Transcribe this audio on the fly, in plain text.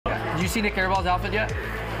see Nick Airball's outfit yet?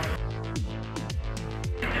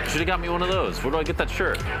 Should have got me one of those. Where do I get that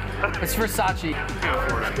shirt? It's Versace. Can't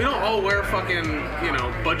afford it. We don't all wear fucking, you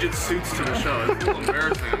know, budget suits to the show. It's a little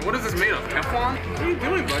embarrassing. What is this made of? Teflon? What are you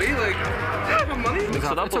doing, buddy? Like, you have money? Mix it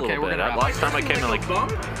up It's a okay, little we're bit. gonna Last time I came in like like... a bum?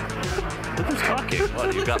 Who's talking?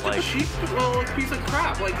 What, you got like... cheap, well, like, piece of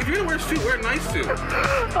crap. Like, if you're gonna wear a suit, wear a nice suit.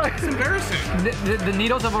 It's embarrassing. The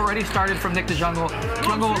needles have already started from Nick to Jungle.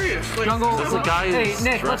 I'm serious. Like, Jungle. This is a guy Hey, who's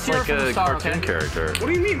Nick, let's dressed hear like it from the a star, cartoon okay? character. What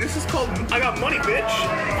do you mean? This is called I Got Money,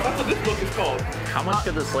 bitch. That's what this book is called. How much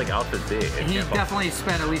could this like outfit be? He definitely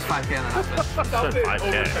spent at least 5K on that outfit. Spent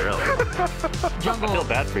 5K, really. Jungle. I feel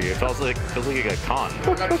bad for you. It feels like you got a con.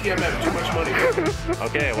 I got TMM, too much money.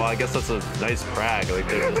 Okay, well I guess that's a nice brag. Like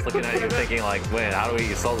they're just looking at you thinking like, wait, how do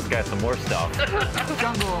we sell this guy some more stuff?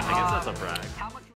 Jungle. I guess that's a brag.